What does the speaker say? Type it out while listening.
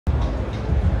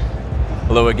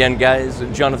Hello again, guys.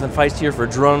 Jonathan Feist here for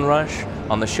Drone Rush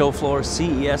on the show floor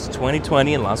CES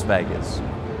 2020 in Las Vegas.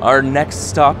 Our next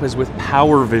stop is with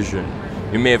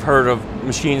PowerVision. You may have heard of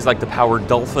machines like the Power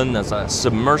Dolphin. That's a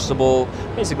submersible,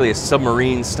 basically a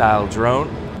submarine-style drone.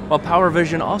 While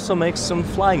PowerVision also makes some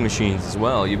flying machines as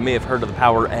well. You may have heard of the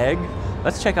PowerEgg.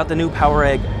 Let's check out the new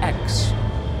PowerEgg X.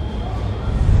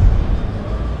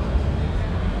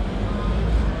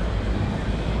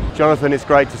 Jonathan, it's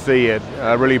great to see you.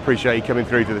 I really appreciate you coming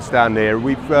through to the stand here.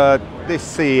 This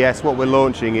CES, what we're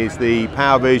launching is the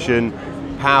PowerVision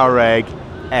PowerEgg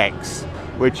X,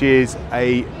 which is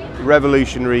a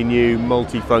revolutionary new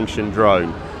multi-function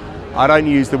drone. I don't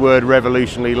use the word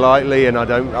revolutionary lightly, and I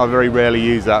very rarely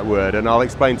use that word, and I'll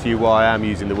explain to you why I am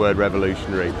using the word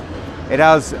revolutionary. It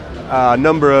has a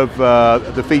number of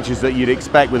the features that you'd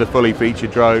expect with a fully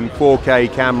featured drone.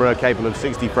 4K camera capable of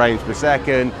 60 frames per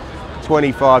second,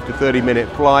 25 to 30 minute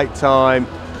flight time,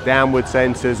 downward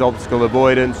sensors, obstacle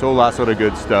avoidance, all that sort of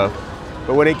good stuff.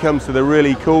 But when it comes to the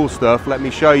really cool stuff, let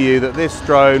me show you that this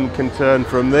drone can turn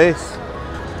from this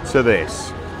to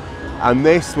this. And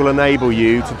this will enable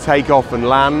you to take off and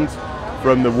land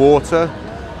from the water.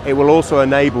 It will also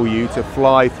enable you to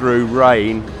fly through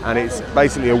rain, and it's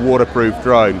basically a waterproof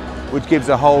drone, which gives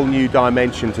a whole new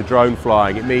dimension to drone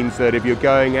flying. It means that if you're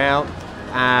going out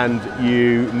and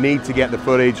you need to get the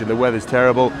footage and the weather's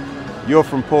terrible, you're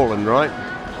from Portland, right?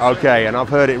 Okay, and I've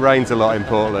heard it rains a lot in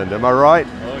Portland, am I right?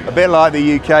 Oh, yeah. A bit like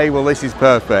the UK, well, this is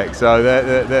perfect, so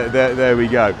there we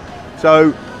go.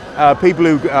 So people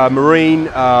who marine,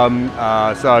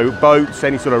 so boats,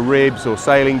 any sort of ribs or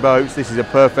sailing boats, this is a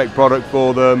perfect product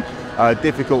for them.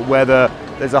 Difficult weather,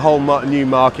 there's a whole new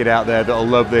market out there that'll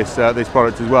love this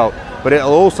product as well. But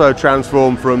it'll also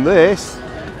transform from this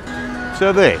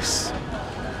to this,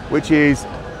 which is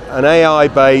an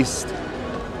AI-based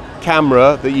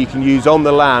camera that you can use on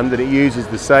the land, and it uses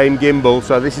the same gimbal.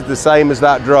 So this is the same as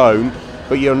that drone,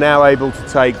 but you're now able to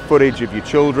take footage of your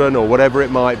children or whatever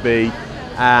it might be,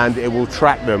 and it will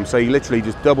track them. So you literally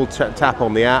just double tap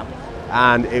on the app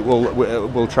and it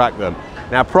will track them.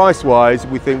 Now price-wise,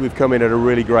 we think we've come in at a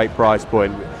really great price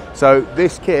point. So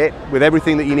this kit, with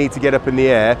everything that you need to get up in the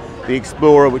air, the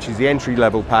Explorer, which is the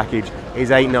entry-level package, is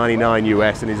 $899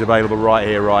 US and is available right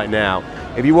here, right now.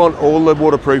 If you want all the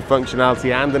waterproof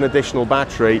functionality and an additional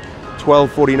battery,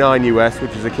 $1249 US,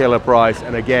 which is a killer price,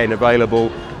 and again,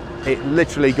 available. It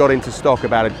literally got into stock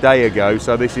about a day ago,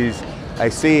 so this is a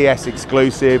CES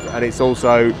exclusive, and it's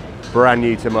also brand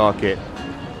new to market.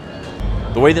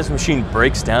 The way this machine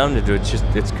breaks down into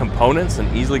its components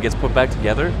and easily gets put back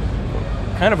together,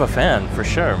 kind of a fan for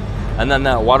sure. And then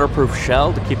that waterproof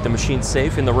shell to keep the machine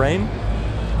safe in the rain,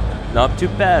 not too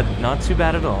bad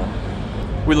at all.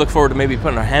 We look forward to maybe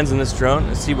putting our hands in this drone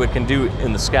and see what it can do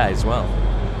in the sky as well.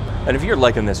 And if you're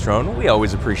liking this drone, we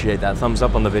always appreciate that thumbs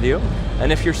up on the video.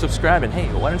 And if you're subscribing, hey,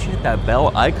 why don't you hit that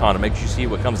bell icon to make sure you see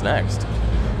what comes next.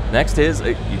 Next is,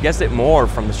 you guessed it, more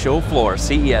from the show floor,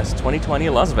 CES 2020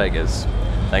 in Las Vegas.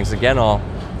 Thanks again all,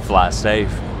 fly safe.